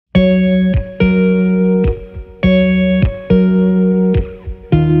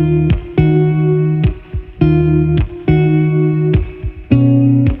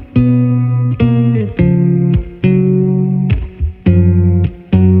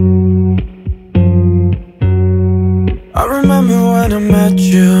when I met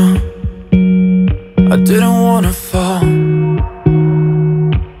you, I didn't wanna fall.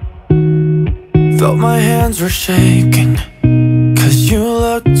 Felt my hands were shaking, 'cause you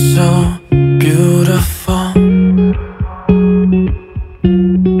looked so beautiful.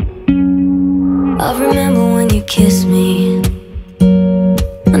 I remember when you kissed me,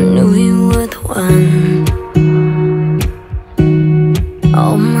 I knew you were the one.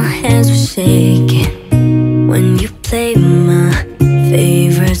 All my hands were shaking when you played my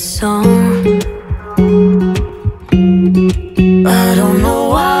favorite song. I don't know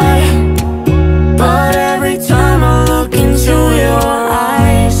why, but every time I look into your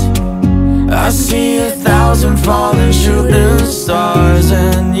eyes, I see 1,000 falling shooting stars.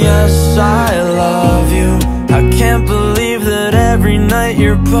 And yes, I love you. I can't believe that every night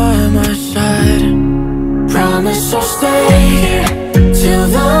you're by my side. Promise I'll stay here till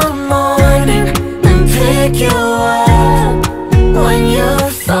the morning and pick you up when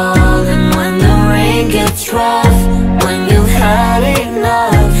you're falling, when the rain gets rough, when you've had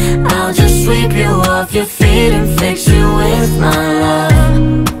enough. I'll just sweep you off your feet and fix you with my love,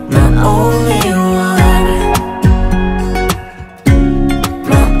 my only one,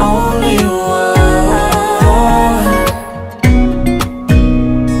 my only one.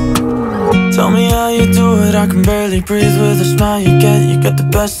 Tell me how you do it, I can barely breathe with the smile you get the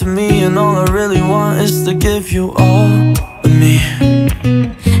best of me. And all I really want is to give you all of me.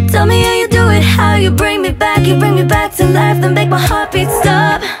 Tell me how you do it, how you bring me back to life, then make my heartbeat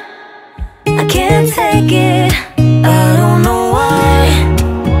stop. I can't take it, I don't know why,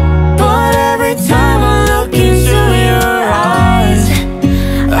 but every time I look into your eyes,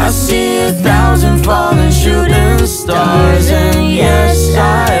 I see 1,000 falling shooting stars. And yes,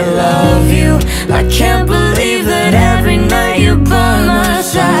 I love you. I can't believe that every night you're by my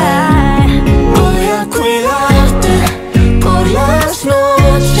side. Voy a cuidarte por las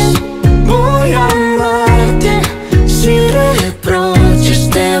noches, voy a amarte sin reproches.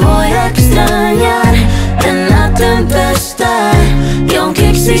 Te voy a extrañar en la tempestad, y aunque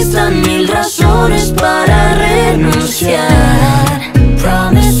existan 1000 razones para